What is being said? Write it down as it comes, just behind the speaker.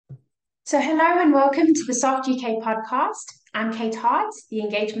So, hello and welcome to the Soft UK podcast. I'm Kate Hart, the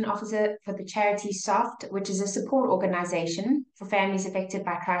Engagement Officer for the charity Soft, which is a support organisation for families affected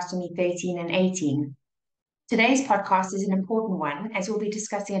by trisomy 13 and 18. Today's podcast is an important one as we'll be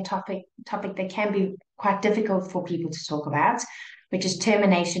discussing a topic that can be quite difficult for people to talk about, which is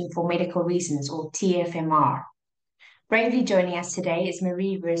termination for medical reasons, or TFMR. Bravely joining us today is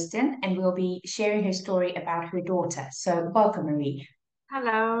Marie Rurston, and we'll be sharing her story about her daughter. So, welcome, Marie.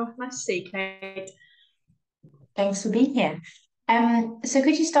 Hello, nice to see you, Kate. Thanks for being here. So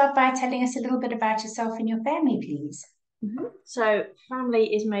could you start by telling us a little bit about yourself and your family, please? So,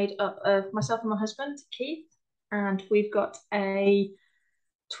 family is made up of myself and my husband, Keith, and we've got a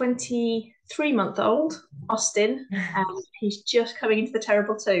 23-month-old, Austin, and he's just coming into the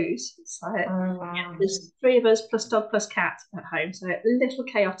terrible twos. So, Oh, yeah, wow. there's three of us plus dog plus cat at home, so a little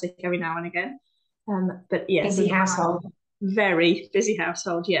chaotic every now and again. But yeah, Busy household. very busy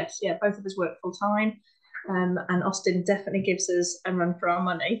household. Yes, yeah, both of us work full time. And Austin definitely gives us a run for our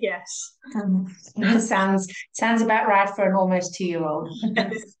money. Yes. Sounds about right for an almost 2-year-old.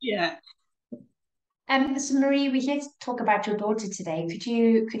 Yeah. So Marie, we're here to talk about your daughter today. Could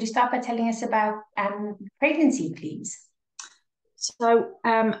you start by telling us about pregnancy, please? So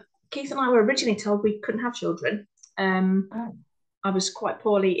Keith and I were originally told we couldn't have children. Oh. I was quite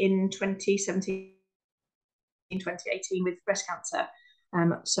poorly in 2017, 2018 with breast cancer.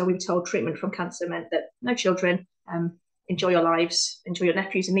 So we were told treatment from cancer meant that no children, enjoy your lives, enjoy your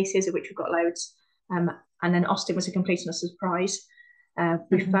nephews and nieces, of which we've got loads. And then Austin was a complete and utter surprise.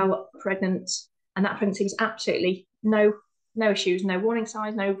 We fell pregnant, and that pregnancy was absolutely no issues, no warning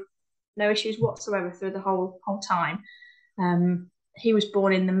signs, no issues whatsoever through the whole time. He was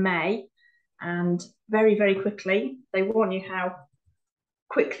born in the May, and very, very quickly, they warn you how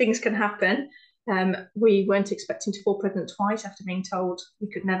quick things can happen. We weren't expecting to fall pregnant twice after being told we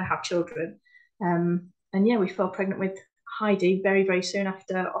could never have children. And yeah, we fell pregnant with Heidi very, very soon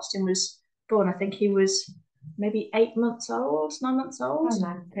after Austin was born. I think he was maybe 8 months old, 9 months old. Oh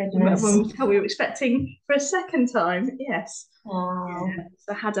my goodness. When we were expecting for a second time. Yes. Wow. Yeah.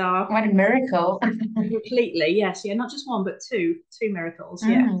 So had our What a miracle. completely, yes, yeah, not just one but two miracles.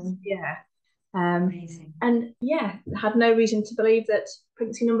 Yes. Yeah. Amazing. And yeah, had no reason to believe that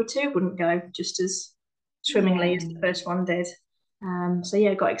pregnancy number two wouldn't go just as swimmingly as the first one did. So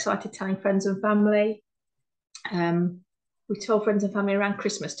yeah, got excited telling friends and family. We told friends and family around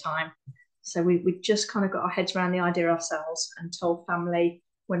Christmas time. So we just kind of got our heads around the idea ourselves and told family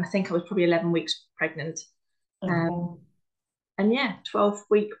when I think I was probably 11 weeks pregnant. And yeah,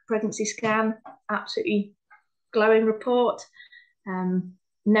 12-week pregnancy scan, absolutely glowing report.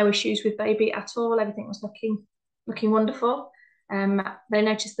 No issues with baby at all. Everything was looking wonderful. They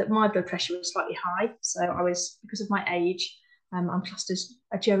noticed that my blood pressure was slightly high, so I was, because of my age, I'm classed as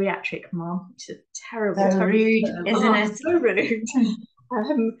a geriatric mom, which is a terrible, So terrible rude, term. isn't it? So rude.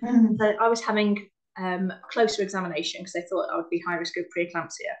 So I was having a closer examination because they thought I would be high risk of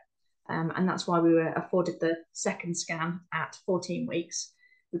preeclampsia. And that's why we were afforded the second scan at 14 weeks,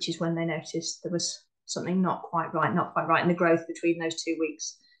 which is when they noticed there was something not quite right in the growth between those 2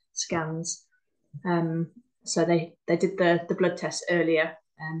 weeks scans. So they did the blood test earlier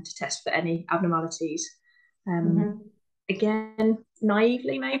to test for any abnormalities. Again,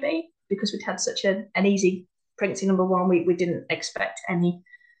 naively maybe, because we'd had such an easy pregnancy number one, we didn't expect any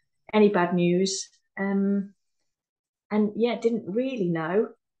bad news. And yeah, didn't really know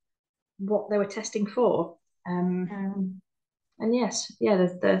what they were testing for. And yes, yeah,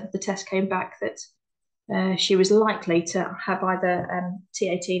 the test came back that she was likely to have either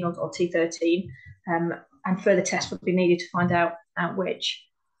T18 or T13, and further tests would be needed to find out which.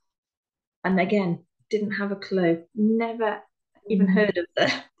 And again, didn't have a clue. Never even heard of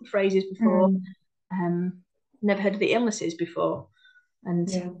the phrases before. Never heard of the illnesses before. And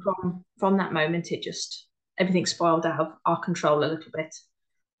from that moment, it just, everything spiraled out of our control a little bit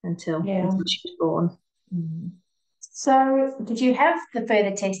until she was born. So, did you have the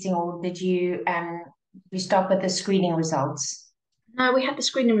further testing, or did you stop with the screening results? No, we had the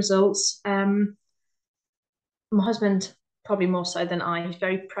screening results. My husband, probably more so than I, he's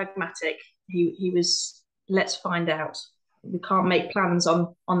very pragmatic. He was, let's find out. We can't make plans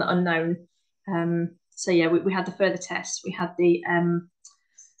on the unknown. So yeah, we had the further tests. We had the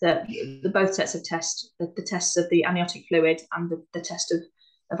both sets of tests, the tests of the amniotic fluid and the test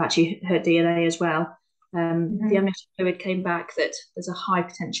of actually her DNA as well. The amniotic fluid came back that there's a high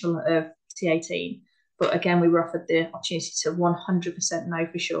potential of T18, but again, we were offered the opportunity to 100% know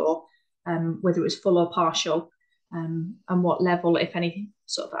for sure whether it was full or partial, and what level, if any,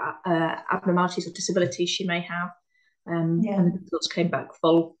 sort of abnormalities or disabilities she may have. And the results came back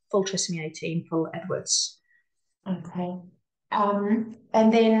full full trisomy 18, full Edwards. Okay. And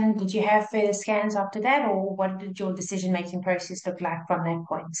then did you have further scans after that, or what did your decision-making process look like from that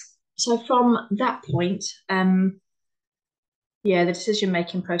point? So from that point, yeah, the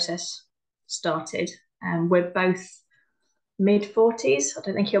decision-making process started. We're both mid-40s. I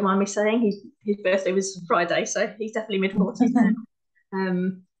don't think he'll mind me saying. His birthday was Friday, so he's definitely mid-40s now.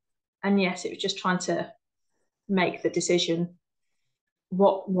 And yes, it was just trying to make the decision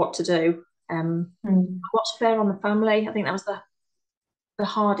what to do. What's fair on the family. I think that was the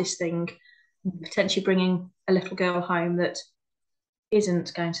hardest thing, potentially bringing a little girl home that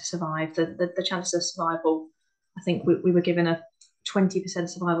isn't going to survive. The chances of survival, I think we were given a 20%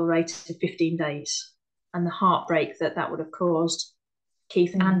 survival rate of 15 days. And the heartbreak that would have caused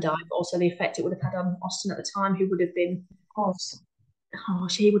Keith and I, but also the effect it would have had on Austin at the time, who would have been,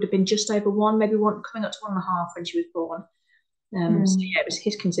 he would have been just over one, maybe one, coming up to 1.5 when she was born. So yeah, it was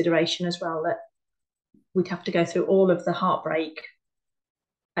his consideration as well that we'd have to go through all of the heartbreak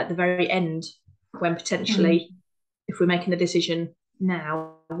at the very end, when potentially, if we're making a decision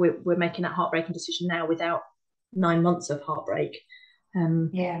now, we're making that heartbreaking decision now without 9 months of heartbreak.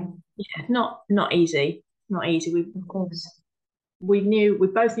 Yeah, not easy. of course. We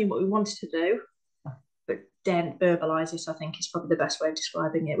both knew what we wanted to do, but daren't verbalise it, I think, is probably the best way of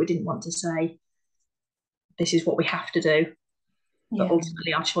describing it. We didn't want to say, this is what we have to do. But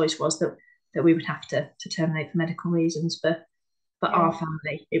ultimately our choice was that we would have to terminate for medical reasons. But for our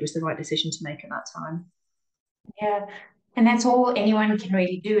family, it was the right decision to make at that time. Yeah. And that's all anyone can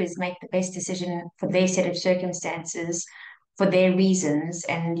really do, is make the best decision for their set of circumstances, for their reasons.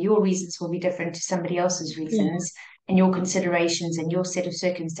 And your reasons will be different to somebody else's reasons, and your considerations and your set of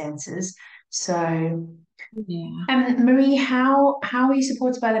circumstances. So, Marie, how were you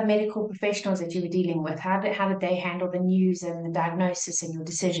supported by the medical professionals that you were dealing with? How did they handle the news and the diagnosis and your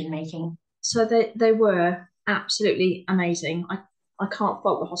decision making? So they were absolutely amazing. I can't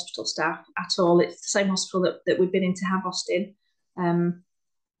fault the hospital staff at all. It's the same hospital that we've been in to have Austin.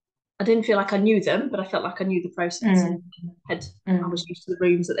 I didn't feel like I knew them, but I felt like I knew the process. I was used to the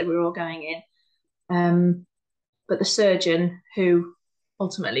rooms that they were all going in. But the surgeon, who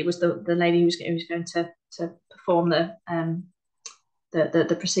ultimately was the lady who was going to perform the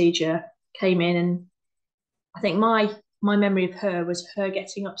procedure, came in, and I think my memory of her was her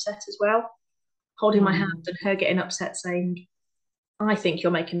getting upset as well, holding my hand and her getting upset, saying, I think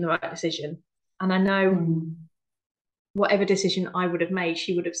you're making the right decision. And I know whatever decision I would have made,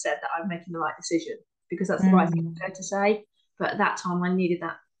 she would have said that I'm making the right decision, because that's the right thing for her to say. But at that time, I needed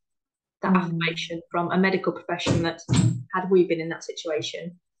that affirmation from a medical profession that, had we been in that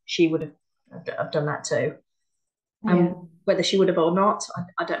situation, she would have done that too. Whether she would have or not,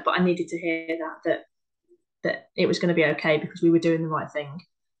 I don't. But I needed to hear that it was going to be okay, because we were doing the right thing.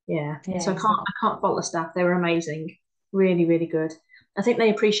 So I can't fault the staff. They were amazing, really, really good. I think they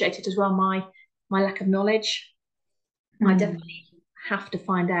appreciated as well my lack of knowledge. I definitely have to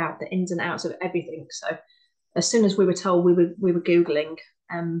find out the ins and outs of everything. So as soon as we were told, we were Googling.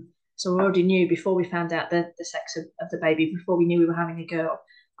 So we already knew, before we found out the sex of the baby, before we knew we were having a girl,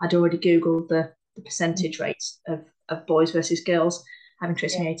 I'd already Googled the percentage rates of boys versus girls having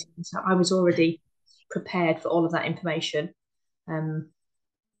trisomy 18. So I was already prepared for all of that information. There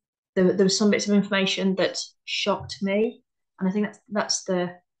were some bits of information that shocked me, and I think that's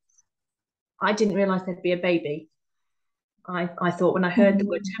I didn't realise there'd be a baby. I thought, when I heard the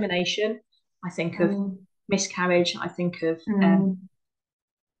word termination, I think of miscarriage. I think of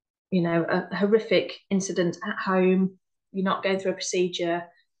a horrific incident at home. You're not going through a procedure.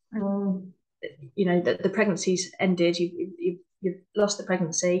 The pregnancy's ended. You've lost the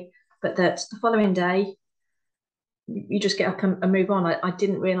pregnancy, but that the following day you just get up and move on. I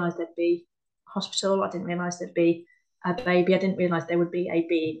didn't realise there'd be a hospital. I didn't realise there'd be a baby. I didn't realise there would be a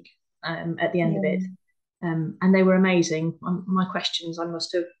being at the end of it. And they were amazing. My questions, I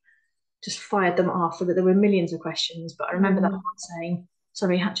must have just fired them off. So that there were millions of questions, but I remember that one saying,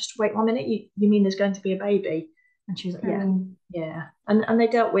 sorry, just wait 1 minute. You mean there's going to be a baby? And she was like, yeah. And they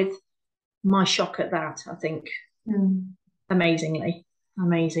dealt with my shock at that, I think, amazingly.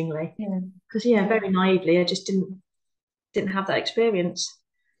 Because very naively, I just didn't have that experience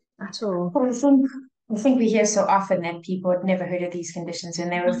at all. Well, I think we hear so often that people had never heard of these conditions when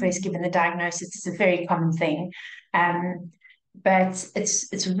they were first given the diagnosis. It's a very common thing. But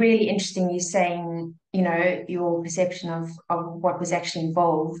it's really interesting you saying, your perception of what was actually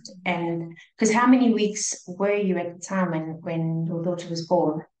involved. And because how many weeks were you at the time when your daughter was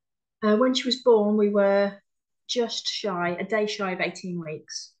born? When she was born, we were just a day shy of 18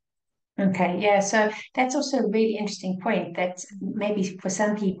 weeks. Okay, yeah. So that's also a really interesting point that maybe for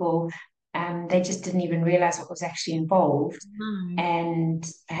some people, they just didn't even realize what was actually involved. No.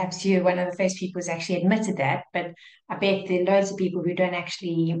 And perhaps you're one of the first people who's actually admitted that. But I bet there are loads of people who don't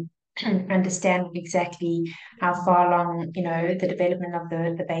actually understand exactly how far along, the development of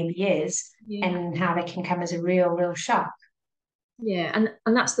the baby is Yeah. and how that can come as a real, real shock. Yeah,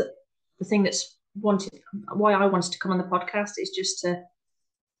 and that's the thing that's wanted why I wanted to come on the podcast is just to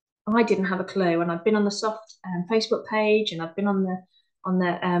I didn't have a clue, and I've been on the soft Facebook page, and I've been on the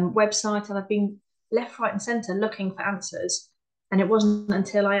website, and I've been left, right, and centre looking for answers. And it wasn't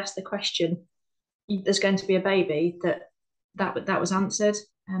until I asked the question, "There's going to be a baby," that was answered.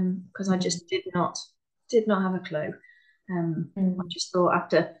 Because I just did not have a clue. I Mm. just thought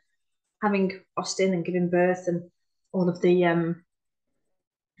after having Austin and giving birth and all of the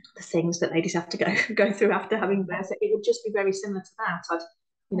things that ladies have to go through after having birth, it would just be very similar to that. I'd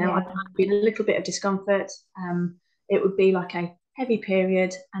Yeah. be in a little bit of discomfort. It would be like a heavy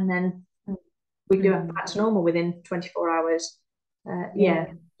period, and then we'd go back Mm. to normal within 24 hours. Yeah,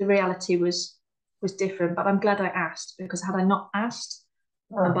 Yeah. the reality was different, but I'm glad I asked because had I not asked,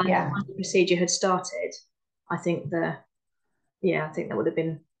 and Oh, by the yeah. time the procedure had started, I think I think that would have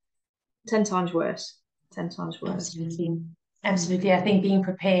been 10 times worse. 10 times worse. Absolutely. Absolutely. I think being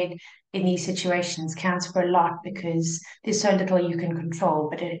prepared in these situations counts for a lot because there's so little you can control.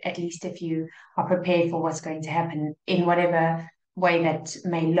 But at least if you are prepared for what's going to happen in whatever way that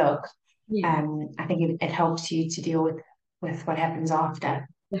may look, Yeah, I think it helps you to deal with what happens after.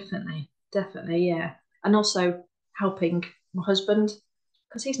 definitely, yeah. And also helping my husband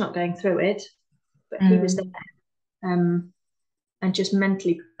because he's not going through it, but he was there. Mm. Um, and just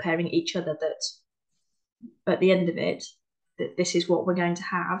mentally preparing each other that at the end of it, that this is what we're going to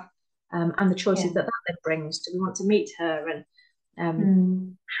have, and the choices Yeah. that then brings. Do we want to meet her, and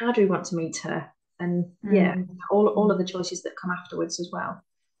Mm. how do we want to meet her, and yeah, Mm. all of the Mm. choices that come afterwards as well.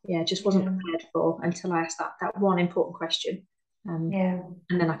 Yeah, just wasn't Yeah. prepared for until I asked that one important question, um, Yeah.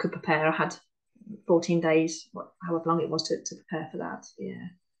 and then I could prepare. I had 14 days, however long it was to prepare for that. Yeah.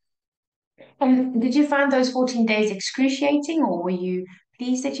 And did you find those 14 days excruciating, or were you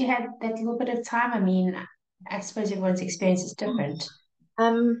pleased that you had that little bit of time? I mean, I suppose everyone's experience is different.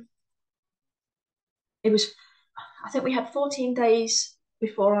 Um, it was, I think we had 14 days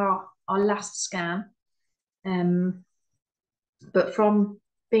before our last scan. But from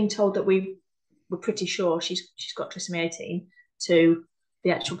being told that we were pretty sure she's got trisomy 18 to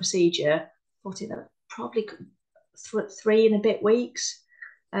the actual procedure, 14, probably 3 and a bit weeks.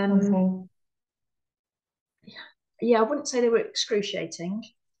 Um, Okay. yeah, I wouldn't say they were excruciating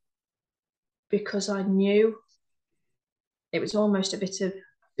because I knew it was almost a bit of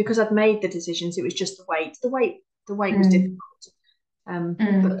because I'd made the decisions. It was just the wait. The wait was difficult. Mm.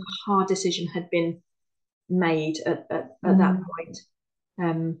 But the Mm. hard decision had been made at that Mm. point.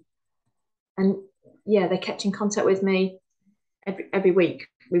 Um, and yeah, they kept in contact with me every week.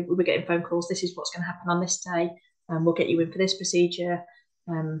 We were getting phone calls. This is what's going to happen on this day, and we'll get you in for this procedure.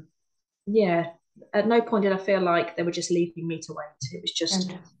 Um, yeah, at no point did I feel like they were just leaving me to wait. It was just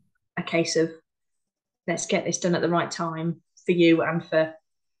Good. a case of let's get this done at the right time for you and for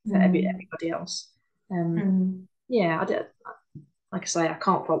Mm. everybody else. Um, Mm. yeah, I did. Like I say, I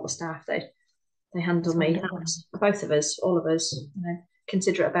can't fault the staff. They handled That's me, wonderful. both of us, all of us.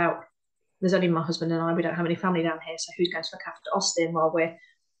 Considerate about. There's only my husband and I. We don't have any family down here, so who's going to look after Austin while we're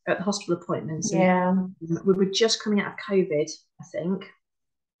at the hospital appointments? And Yeah. we were just coming out of COVID, I think.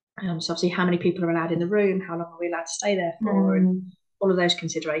 So obviously, how many people are allowed in the room? How long are we allowed to stay there for? And Mm. all of those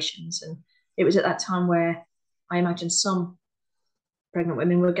considerations. And it was at that time where I imagine some pregnant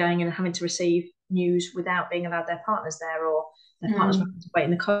women were going in and having to receive news without being allowed their partners there, or their partners were having Mm. to wait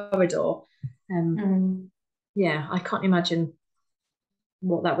in the corridor. Um, Mm. yeah, I can't imagine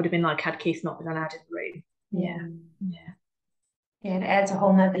what that would have been like had Keith not been allowed in the room. Yeah. Yeah, yeah, Yeah, it adds a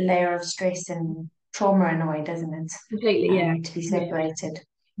whole nother layer of stress and trauma in a way, doesn't it? completely. Yeah, To be yeah. separated.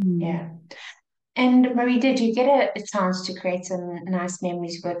 Mm. Yeah. And Marie, did you get a chance to create some nice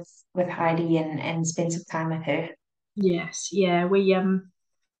memories with Heidi and spend some time with her? Yes, yeah.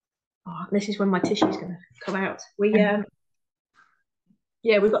 This is when my tissue's going to come out.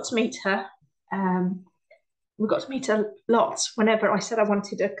 Yeah, we got to meet her. Um, we got to meet her lots. Whenever I said I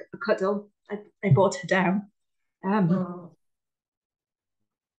wanted a cuddle, they brought her down. Um, Oh.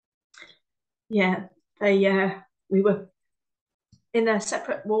 yeah, they we were in a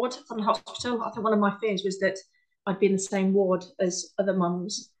separate ward from the hospital. I think one of my fears was that I'd be in the same ward as other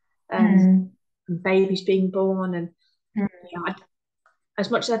mums, Mm. and babies being born, and Mm. yeah,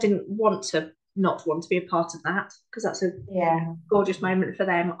 as much as I didn't want to not want to be a part of that because that's a Yeah. gorgeous moment for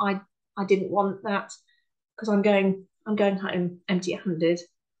them. I I didn't want that because I'm going home empty-handed.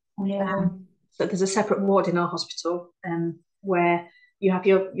 Yeah. So there's a separate ward in our hospital where you have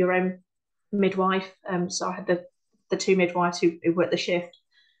your own midwife. So I had the two midwives who worked the shift.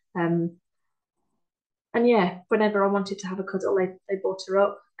 Um, and yeah, whenever I wanted to have a cuddle, they brought her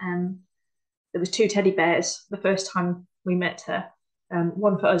up. There was two teddy bears the first time we met her.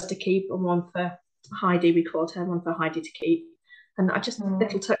 One for us to keep and one for Heidi, we called her, one for Heidi to keep. And I just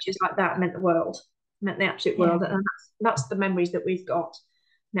little touches like that meant the world, meant the absolute world. And that's the memories that we've got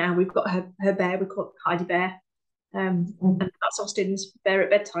now. We've got her bear, we call it Heidi Bear. And that's Austin's bear at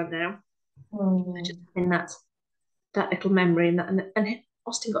bedtime now. Just in that little memory, and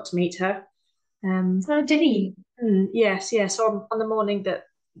Austin got to meet her. Oh, did he? Yes, yeah. So on the morning that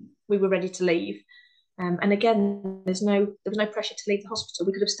we were ready to leave, and again, there was no pressure to leave the hospital.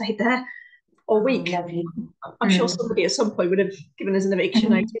 We could have stayed there all week. Lovely. I'm sure somebody at some point would have given us an eviction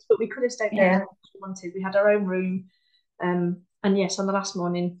notice, but we could have stayed there as we wanted. We had our own room, and yes, on the last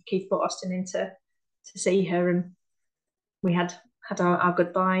morning, Keith brought Austin in to see her, and we had our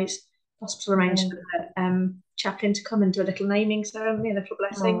goodbyes. Hospital arranged for the chaplain to come and do a little naming ceremony, a little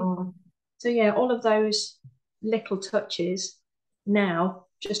blessing. So yeah, all of those little touches now,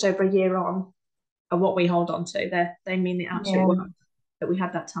 just over a year on, are what we hold on to. They mean the absolute world that we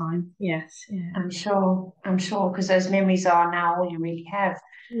had that time. Yes, yeah. I'm sure, because those memories are now all you really have.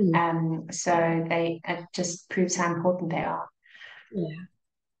 So it just proves how important they are. Yeah.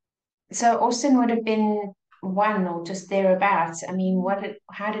 So Austin would have been one or just thereabouts. I mean,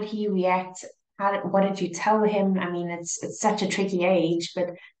 how did he react? What did you tell him? I mean, it's such a tricky age,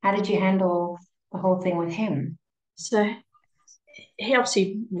 but how did you handle the whole thing with him? So he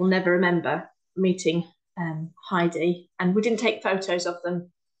obviously will never remember meeting Heidi, and we didn't take photos of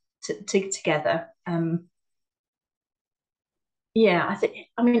them together. Yeah,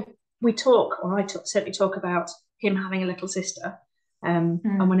 I mean, certainly talk about him having a little sister. And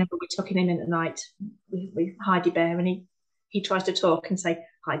whenever we took him in at night with Heidi Bear, and he tries to talk and say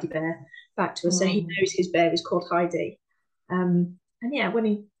Heidi Bear back to us, so he knows his bear is called Heidi. And yeah,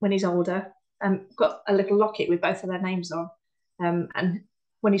 when he's older, got a little locket with both of their names on. And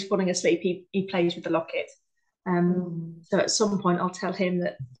when he's falling asleep, he plays with the locket. So at some point, I'll tell him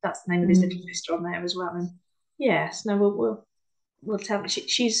that that's the name of his little sister on there as well. And yes, no, we'll tell.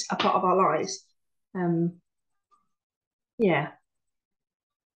 She's a part of our lives. Yeah,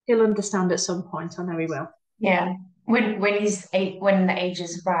 he'll understand at some point. I know he will. Yeah, when the age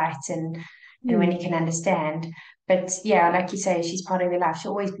is right and when he can understand. But yeah, like you say, she's part of your life.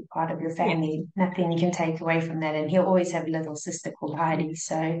 She'll always be part of your family. Nothing you can take away from that. And he'll always have a little sister called Heidi.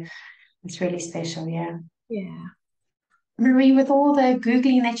 So it's really special. Yeah. Yeah. Marie, with all the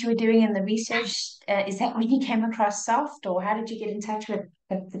Googling that you were doing and the research, is that when you came across Soft, or how did you get in touch with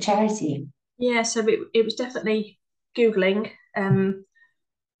the charity? Yeah, so it was definitely Googling. I'm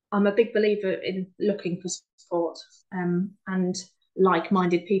a big believer in looking for support and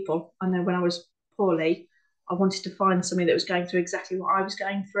like-minded people. I know when I was poorly, I wanted to find somebody that was going through exactly what I was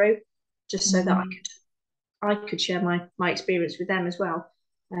going through, just so that I could share my experience with them as well.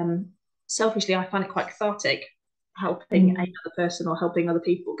 Selfishly, I find it quite cathartic helping another person or helping other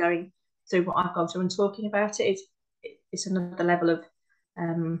people going through what I've gone through, and talking about it. It's another level of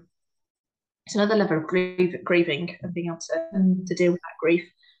grieving and being able to deal with that grief.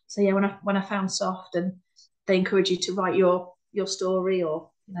 So yeah, when I found Soft, and they encourage you to write your story, or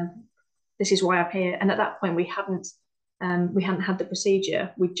this is why I'm here. And at that point, we hadn't had the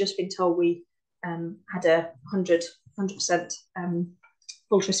procedure. We'd just been told we had a 100%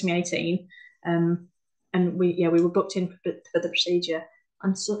 full trisomy 18, and we were booked in for the procedure.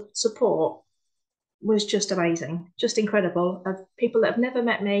 And support was just amazing, just incredible. Of people that have never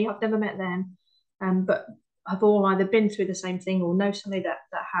met me, I've never met them, but have all either been through the same thing or know somebody that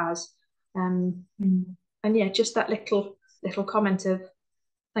has. And yeah, just that little comment of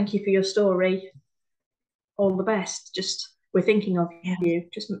thank you for your story, all the best. Just we're thinking of you.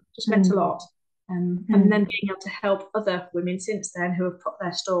 Just meant a lot. And then being able to help other women since then who have put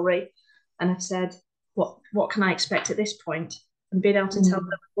their story and have said, what can I expect at this point? And being able to tell them,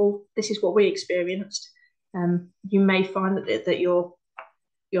 well, this is what we experienced. You may find that your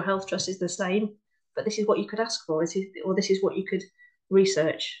health trust is the same, but this is what you could ask for. This is what you could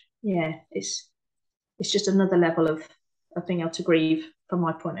research. Yeah, it's just another level of being able to grieve from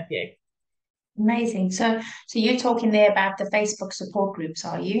my point of view. Amazing. So you're talking there about the Facebook support groups,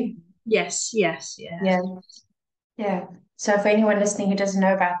 are you? Yes. Yeah. Yeah. So for anyone listening who doesn't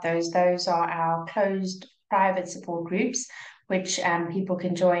know about those are our closed private support groups, which people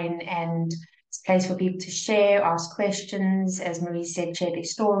can join, and it's a place for people to share, ask questions, as Marie said, share their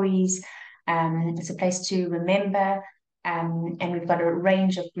stories. It's a place to remember. And we've got a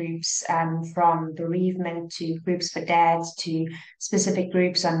range of groups, from bereavement to groups for dads to specific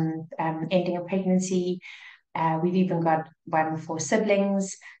groups on ending a pregnancy. We've even got one for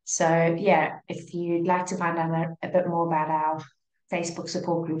siblings. So yeah, if you'd like to find out a bit more about our Facebook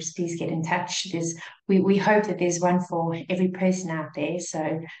support groups, please get in touch. We hope that there's one for every person out there.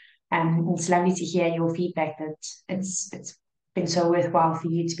 So it's lovely to hear your feedback that it's been so worthwhile for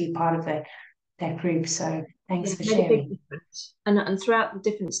you to be part of that group. So thanks Yeah, for made a big sharing. difference. And throughout the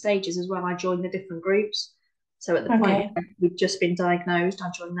different stages as well, I joined the different groups. So at the point Okay. where we'd just been diagnosed, I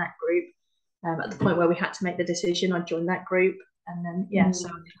joined that group. At the point where we had to make the decision, I joined that group. And then so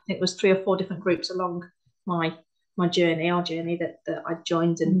I think it was 3 or 4 different groups along my journey, our journey that I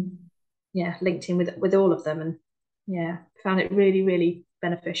joined and linked in with all of them, and found it really, really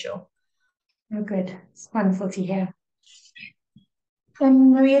beneficial. Oh, good. It's wonderful to hear.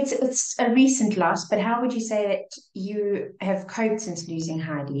 Maria, it's a recent loss, but how would you say that you have coped since losing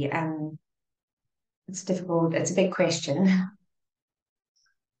Heidi? It's difficult. It's a big question.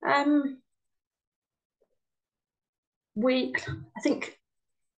 Um, I think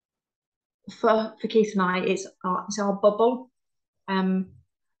for Keith and I, it's our bubble, and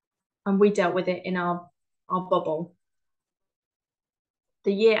we dealt with it in our bubble.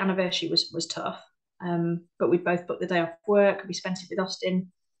 The year anniversary was tough, but we both booked the day off work. We spent it with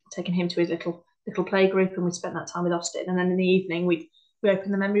Austin, taking him to his little play group, and we spent that time with Austin. And then in the evening, we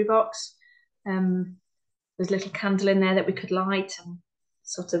opened the memory box. There's a little candle in there that we could light, and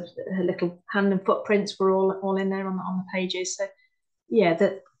sort of her little hand and footprints were all in there on the pages. So yeah,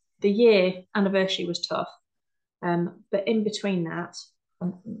 the year anniversary was tough, but in between that,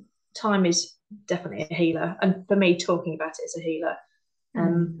 time is definitely a healer, and for me, talking about it is a healer.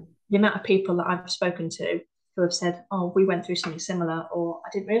 The amount of people that I've spoken to who have said, "Oh, we went through something similar," or "I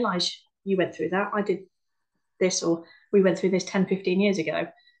didn't realise you went through that. I did this," or "We went through this 10, 15 years ago."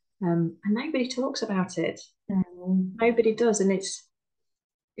 And nobody talks about it. Nobody does, and it's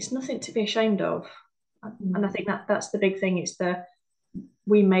nothing to be ashamed of. And I think that's the big thing.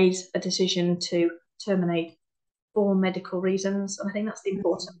 We made a decision to terminate for medical reasons, and I think that's the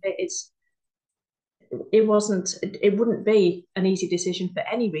important bit. It wouldn't be an easy decision for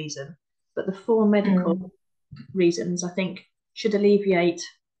any reason, but the 4 medical reasons, I think, should alleviate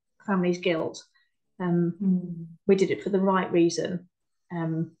families' guilt. We did it for the right reason.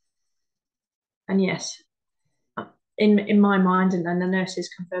 And yes, in my mind, and the nurses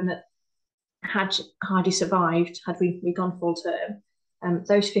confirmed that had Heidi survived, had we gone full term,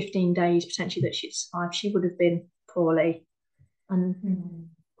 those 15 days potentially that she'd survived, she would have been poorly, and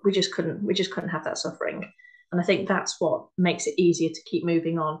we just couldn't have that suffering. And I think that's what makes it easier to keep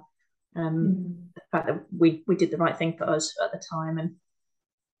moving on. The fact that we did the right thing for us at the time, and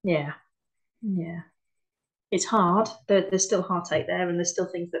yeah, it's hard. There's still heartache there, and there's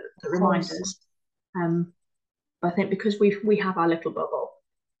still things that remind us. But I think because we have our little bubble,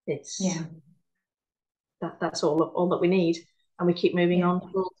 that's all that we need, and we keep moving on.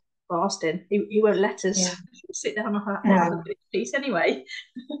 For Austin, he won't let us sit down and have a piece anyway.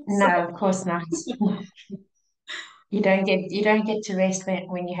 No, of course not. You don't get to rest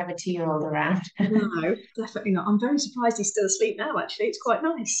when you have a 2-year-old around. No, definitely not. I'm very surprised he's still asleep now. Actually, it's quite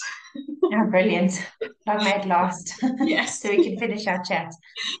nice. Oh, brilliant! Long may it last. Yes. So we can finish our chat.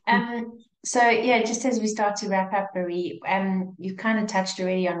 So yeah, just as we start to wrap up, Marie, you've kind of touched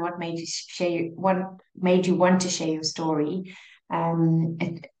already on what made you want to share your story.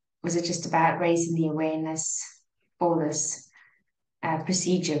 Was it just about raising the awareness for this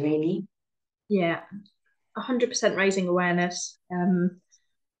procedure, really? Yeah, 100% raising awareness,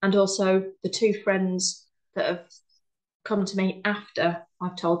 and also the 2 friends that have come to me after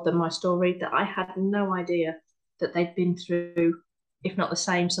I've told them my story, that I had no idea that they'd been through, if not the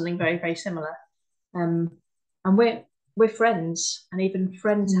same, something very, very similar. And we're friends, and even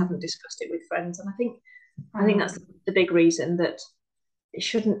friends haven't discussed it with friends. And I think that's the big reason that it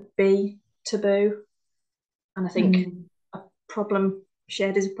shouldn't be taboo. And I think a problem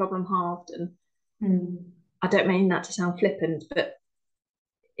shared is a problem halved. And I don't mean that to sound flippant, but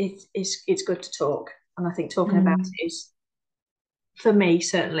it's good to talk. And I think talking about it is, for me,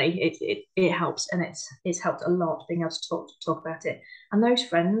 certainly it helps, and it's helped a lot being able to talk about it. And those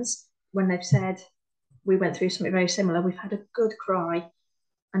friends, when they've said we went through something very similar, we've had a good cry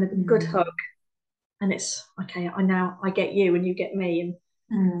and a good hug, and it's okay. I get you, and you get me,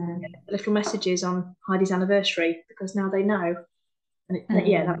 and little messages on Heidi's anniversary, because now they know, and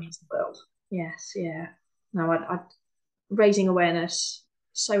that means the world. Yes, yeah. No, I raising awareness,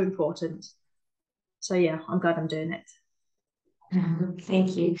 so important. So yeah, I'm glad I'm doing it.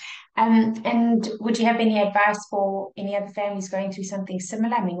 Thank you. And would you have any advice for any other families going through something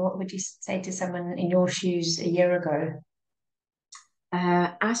similar? I mean, what would you say to someone in your shoes a year ago?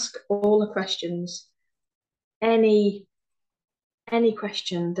 Ask all the questions. Any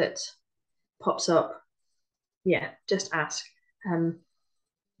question that pops up, yeah, just ask. Um,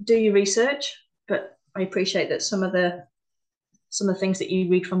 do your research, but I appreciate that some of the things that you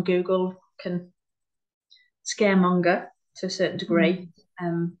read from Google can scaremonger to a certain degree.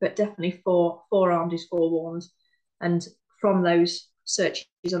 Mm. But definitely forearmed is forewarned. And from those searches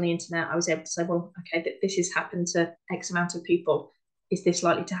on the internet, I was able to say, well, okay, this has happened to X amount of people. Is this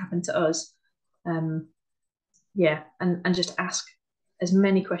likely to happen to us? Yeah, and just ask as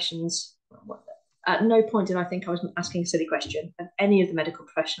many questions. At no point did I think I was asking a silly question of any of the medical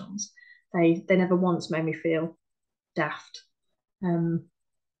professionals. They never once made me feel daft. Um,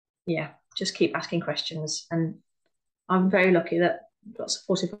 yeah, just keep asking questions. And I'm very lucky that I've got a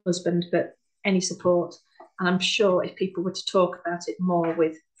supportive husband, but any support. And I'm sure if people were to talk about it more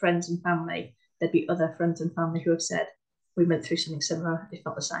with friends and family, there'd be other friends and family who have said, we went through something similar, if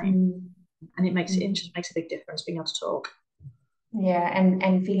not the same. Mm. And it Mm. just makes a big difference being able to talk. Yeah,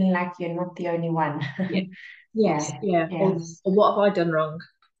 and feeling like you're not the only one. Yeah. Yeah, Yes, yeah. yeah. Or what have I done wrong?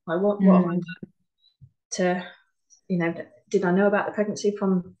 Like what have I Mm. done to, did I know about the pregnancy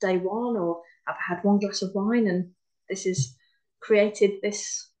from day one, or have I had one glass of wine and this has created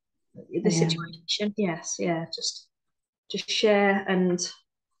this Yeah. situation? Yes, yeah. Just share and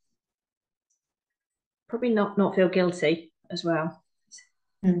probably not feel guilty as well.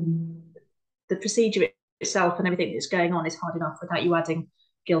 Mm. The procedure itself and everything that's going on is hard enough without you adding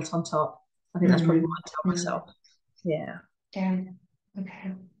guilt on top. I think that's probably what Mm. I tell Mm. myself. Yeah. Yeah.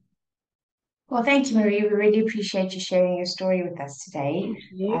 Okay. Well, thank you, Marie. We really appreciate you sharing your story with us today. Thank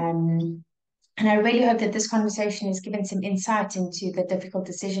you. Um, and I really hope that this conversation has given some insight into the difficult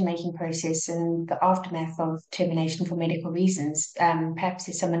decision-making process and the aftermath of termination for medical reasons. Perhaps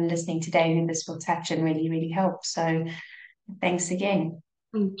there's someone listening today who this will touch and really, really help. So thanks again.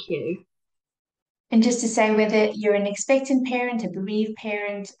 Thank you. And just to say, whether you're an expectant parent, a bereaved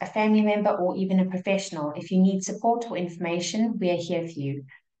parent, a family member, or even a professional, if you need support or information, we are here for you.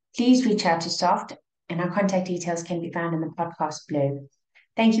 Please reach out to Soft, and our contact details can be found in the podcast below.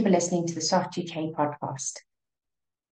 Thank you for listening to the Soft UK podcast.